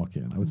before you even walk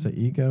in. I would say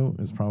ego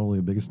is probably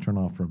the biggest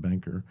turnoff for a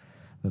banker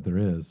that there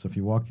is. So if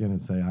you walk in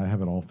and say, I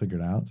have it all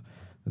figured out,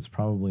 that's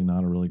probably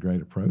not a really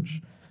great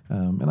approach.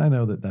 And I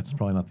know that that's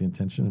probably not the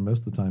intention. And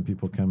most of the time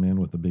people come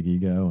in with a big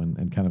ego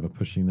and kind of a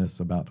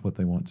pushiness about what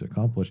they want to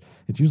accomplish.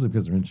 It's usually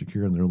because they're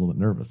insecure and they're a little bit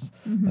nervous.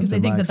 Because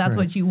they think that's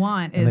what you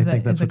want, is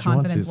a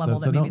confidence level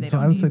that maybe they don't So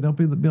I would need. say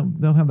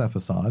don't have that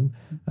facade.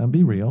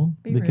 Be real.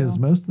 Because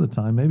real. most of the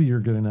time, maybe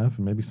you're good enough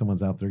and maybe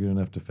someone's out there good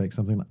enough to fake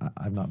something.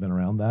 I've not been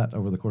around that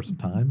over the course of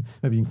time.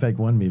 Maybe you can fake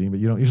one meeting, but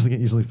you don't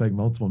usually fake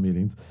multiple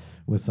meetings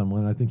with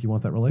someone. And I think you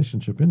want that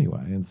relationship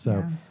anyway. And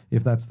so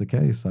if that's the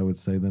case, I would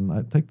say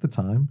then take the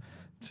time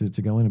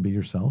to go in and be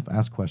yourself,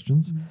 ask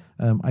questions.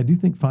 I do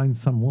think find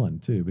someone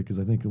too, because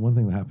I think one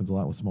thing that happens a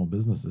lot with small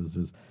businesses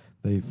is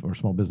or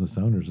small business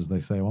owners is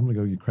they say, well, I'm going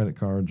to go get credit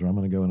cards, or I'm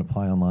going to go and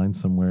apply online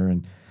somewhere.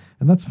 And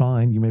that's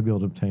fine. You may be able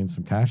to obtain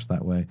some cash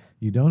that way.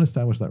 You don't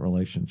establish that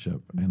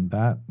relationship. And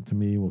that, to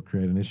me, will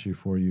create an issue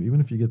for you.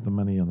 Even if you get the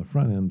money on the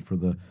front end for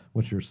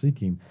what you're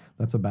seeking,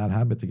 that's a bad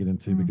habit to get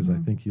into, because I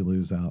think you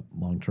lose out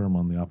long term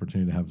on the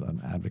opportunity to have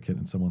an advocate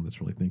and someone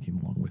that's really thinking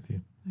along with you.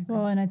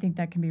 Well, and I think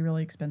that can be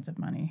really expensive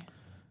money.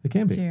 It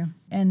can be. Too.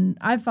 And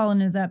I've fallen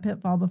into that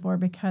pitfall before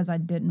because I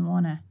didn't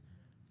want to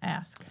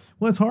ask.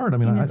 Well, it's hard. I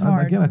mean, It's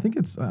hard. Again, I think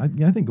I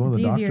think going to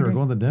the It's doctor easier or to-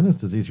 going to the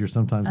dentist is easier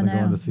sometimes I than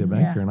going know. to see a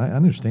banker, Yeah. and I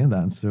understand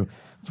that. And so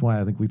that's why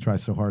I think we try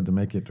so hard to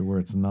make it to where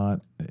it's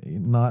not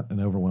an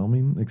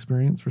overwhelming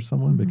experience for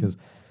someone, because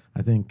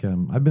I think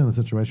I've been in a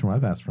situation where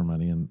I've asked for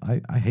money, and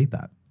I hate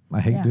that. I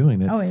hate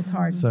doing it. Oh, it's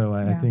hard. So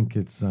I Yeah. think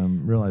it's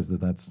realize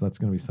that's going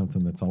to be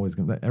something that's always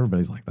going to,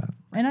 everybody's like that.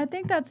 And I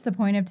think that's the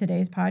point of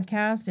today's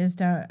podcast, is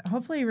to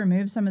hopefully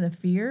remove some of the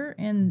fear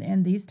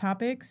in these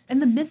topics.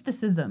 And the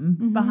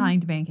mysticism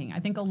behind banking. I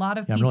think a lot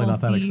of Yeah, I'm people really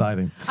not that see,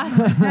 exciting.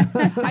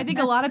 I think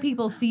a lot of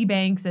people see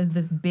banks as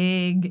this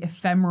big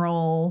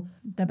ephemeral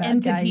The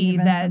bad guy entity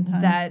even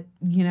that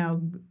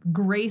sometimes.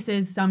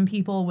 graces some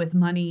people with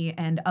money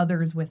and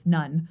others with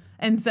none.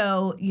 And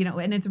so,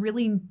 and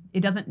it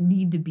doesn't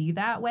need to be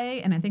that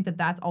way. And I think that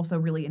that's also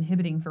really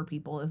inhibiting for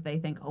people, as they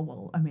think, oh,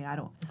 well, I mean,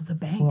 this is a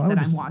bank that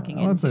I'm walking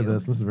into. I would say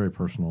this is very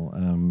personal,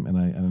 and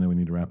I know we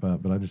need to wrap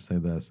up, but I just say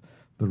this.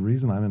 The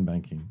reason I'm in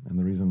banking, and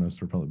the reason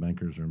most Republic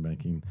bankers are in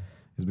banking,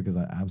 is because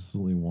I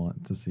absolutely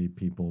want to see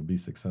people be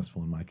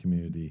successful in my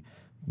community,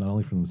 not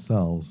only for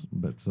themselves,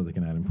 but so they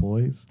can add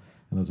employees,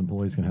 and those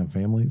employees can have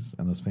families,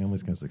 and those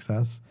families can have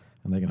success,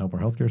 and they can help our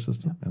healthcare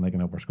system, and they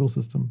can help our school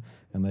system,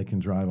 and they can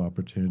drive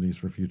opportunities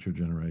for future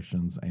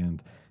generations.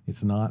 And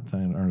it's not to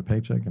earn a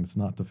paycheck, and it's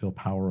not to feel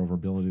power over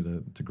ability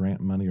to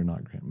grant money or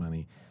not grant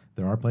money.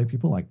 There are plenty of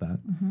people like that,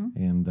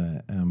 and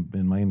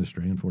in my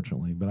industry,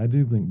 unfortunately. But I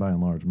do think, by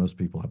and large, most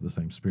people have the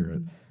same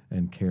spirit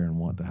and care and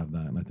want to have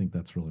that. And I think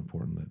that's really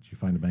important, that you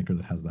find a banker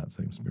that has that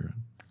same spirit.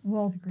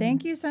 Well,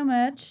 thank you so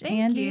much, Thank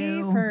Andy,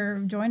 you.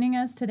 for joining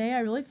us today. I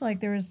really feel like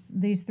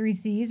these 3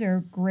 C's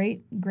are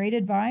great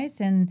advice,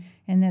 and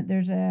that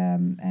there's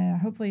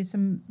hopefully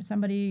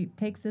somebody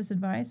takes this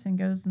advice and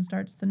goes and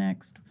starts the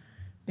next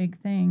big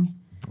thing,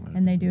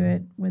 and they do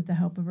it with the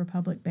help of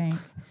Republic Bank.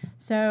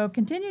 So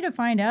continue to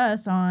find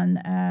us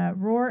on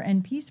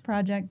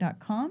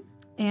roarandpeaceproject.com.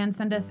 And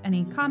send us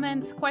any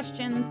comments,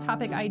 questions,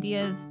 topic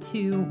ideas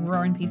to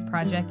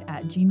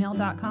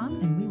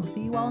roarandpeaceproject@gmail.com, and we will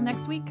see you all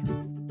next week.